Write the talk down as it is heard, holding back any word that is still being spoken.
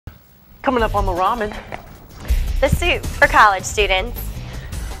Coming up on the Ramen, The soup for college students.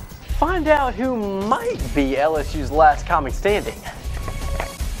 find out who might be LSU's last comic standing.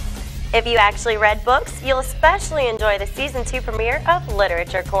 If you actually read books, you'll especially enjoy the Season 2 premiere of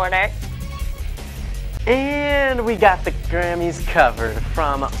Literature Corner. And we got the Grammys covered,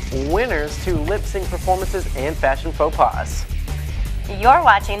 from winners to lip-sync performances and fashion faux pas. You're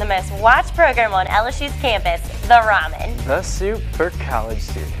watching the most watched program on LSU's campus, The Ramen. The soup for college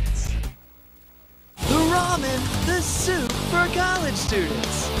students. The Ramen, the soup for college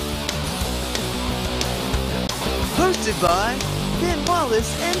students. Hosted by Ben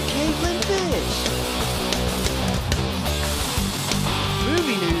Wallace and Caitlin Fish.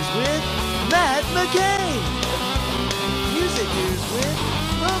 Movie news with Matt McKay. Music news with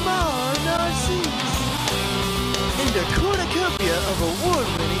Lamar Narcisse. And a cornucopia of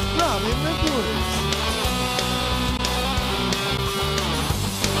award-winning ramen reporters.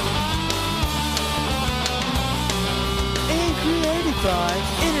 And created by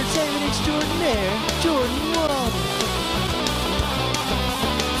entertainment extraordinaire Jordan Walden.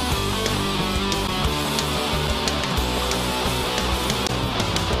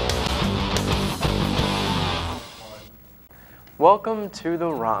 Welcome to the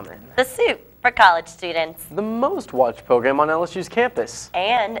Ramen, The soup for college students. the most watched program on LSU's campus.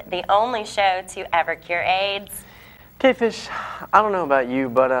 And the only show to ever cure AIDS. K-Fish, I don't know about you,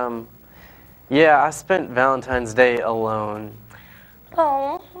 but yeah, I spent Valentine's Day alone.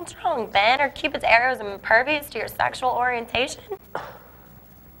 Oh, what's wrong, Ben? Are Cupid's arrows impervious to your sexual orientation?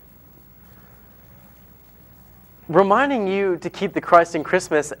 Reminding you to keep the Christ in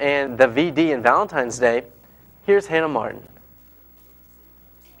Christmas and the VD in Valentine's Day, here's Hannah Martin.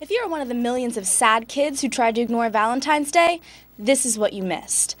 If you're one of the millions of sad kids who tried to ignore Valentine's Day, this is what you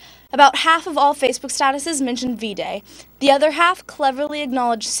missed. About half of all Facebook statuses mentioned V-Day. The other half cleverly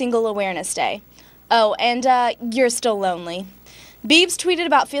acknowledged Single Awareness Day. Oh, and you're still lonely. Biebs tweeted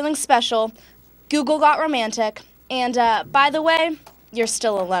about feeling special, Google got romantic, and by the way, you're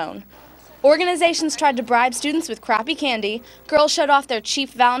still alone. Organizations tried to bribe students with crappy candy, girls showed off their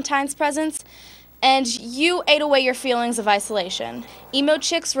cheap Valentine's presents, and you ate away your feelings of isolation. Emo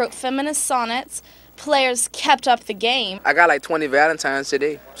chicks wrote feminist sonnets, players kept up the game. I got like 20 Valentines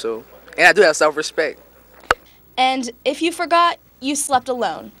today, so, and I do have self-respect. And if you forgot, you slept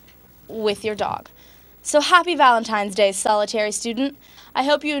alone with your dog. So happy Valentine's Day, solitary student. I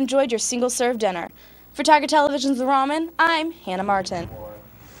hope you enjoyed your single-serve dinner. For Tiger Television's The Ramen, I'm Hannah Martin.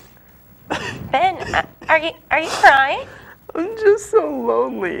 Ben, are you crying? I'm just so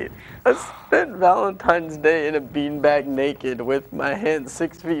lonely. I spent Valentine's Day in a beanbag naked with my hands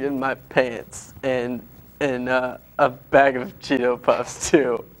 6 feet in my pants and a bag of Cheeto Puffs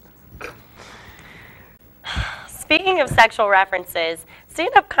too. Speaking of sexual references,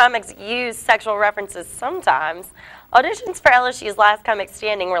 stand-up comics use sexual references sometimes. Auditions for LSU's Last Comic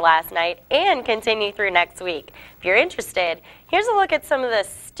Standing were last night and continue through next week. If you're interested, here's a look at some of the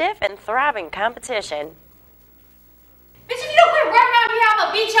stiff and thriving competition. Bitch, if you don't quit running around here, I'm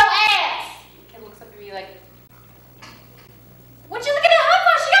gonna beat your ass! Kid looks up at me like, what you looking at her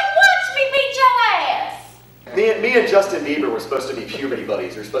for? She don't watch me beat your ass! Me and Justin Bieber were supposed to be puberty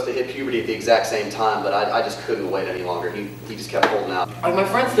buddies. We were supposed to hit puberty at the exact same time, but I just couldn't wait any longer. He just kept holding out. Like, my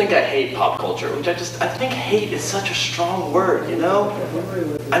friends think I hate pop culture, which I think hate is such a strong word, you know?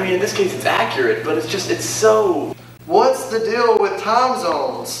 I mean, in this case it's accurate, but it's so... What's the deal with time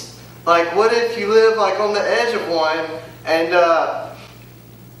zones? Like, what if you live like on the edge of one and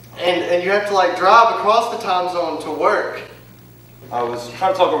you have to like drive across the time zone to work? I was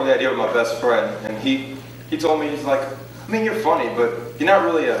trying to talk over the idea with my best friend, and he told me, he's like, I mean, you're funny, but you're not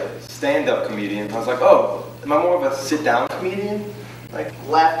really a stand-up comedian. I was like, oh, am I more of a sit-down comedian? Like,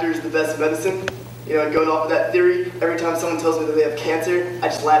 laughter's the best medicine. You know, going off of that theory, every time someone tells me that they have cancer, I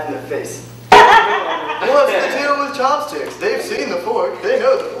just laugh in their face. What's the deal with chopsticks? They've seen the fork. They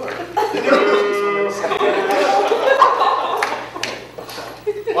know the fork.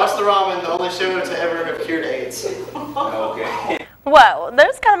 Watch The Ramen, the only show to ever have cured AIDS. Okay. Whoa,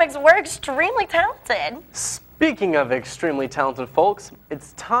 those comics were extremely talented. Speaking of extremely talented folks,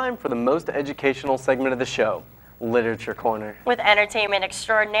 it's time for the most educational segment of the show, Literature Corner. With entertainment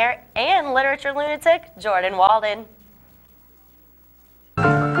extraordinaire and literature lunatic, Jordan Walden.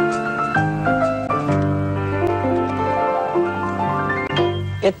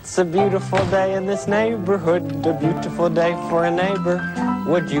 It's a beautiful day in this neighborhood, a beautiful day for a neighbor.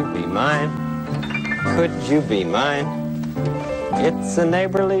 Would you be mine? Could you be mine? It's a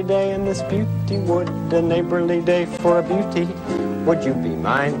neighborly day in this beauty wood, a neighborly day for a beauty. Would you be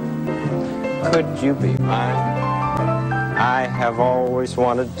mine? Could you be mine? I have always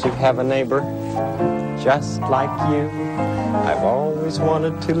wanted to have a neighbor just like you. I've always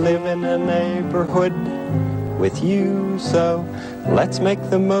wanted to live in a neighborhood with you. So let's make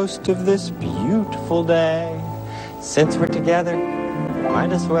the most of this beautiful day. Since we're together,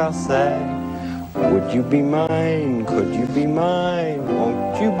 might as well say, would you be mine? Could you be mine?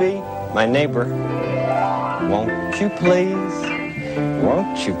 Won't you be my neighbor? Won't you please?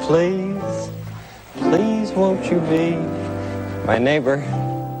 Won't you please? Please won't you be my neighbor?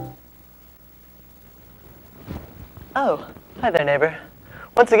 Oh, hi there, neighbor.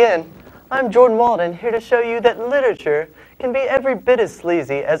 Once again, I'm Jordan Walden, here to show you that literature can be every bit as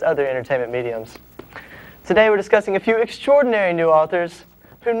sleazy as other entertainment mediums. Today we're discussing a few extraordinary new authors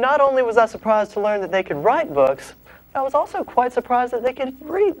who not only was I surprised to learn that they could write books, but I was also quite surprised that they could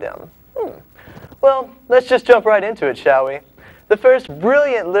read them. Well, let's just jump right into it, shall we? The first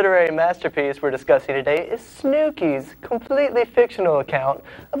brilliant literary masterpiece we're discussing today is Snooki's completely fictional account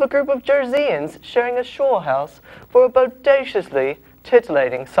of a group of Jerseyans sharing a shore house for a bodaciously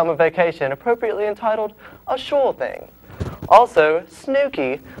titillating summer vacation appropriately entitled A Shore Thing. Also,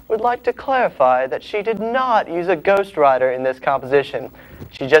 Snooki would like to clarify that she did not use a ghostwriter in this composition.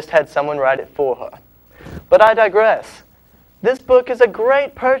 She just had someone write it for her. But I digress. This book is a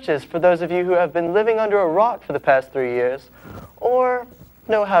great purchase for those of you who have been living under a rock for the past 3 years, or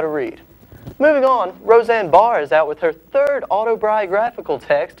know how to read. Moving on, Roseanne Barr is out with her third autobiographical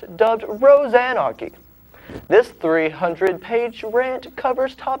text dubbed Roseanarchy. This 300-page rant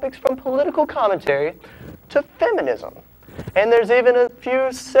covers topics from political commentary to feminism. And there's even a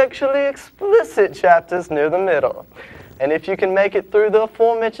few sexually explicit chapters near the middle. And if you can make it through the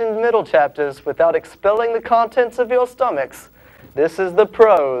aforementioned middle chapters without expelling the contents of your stomachs, this is the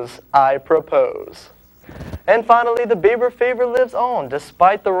prose I propose. And finally, the Bieber fever lives on,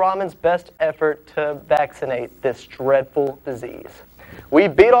 despite the Ramen's best effort to vaccinate this dreadful disease. We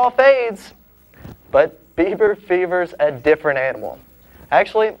beat off AIDS, but Bieber fever's a different animal.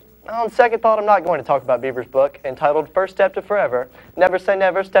 Actually, on second thought, I'm not going to talk about Bieber's book, entitled First Step to Forever. Never say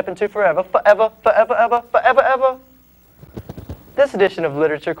never, step into forever, forever, forever, ever, forever, ever. This edition of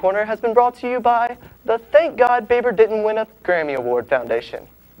Literature Corner has been brought to you by the Thank God Bieber Didn't Win a Grammy Award Foundation.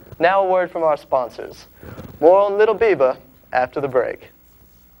 Now a word from our sponsors. More on Little Bieber after the break.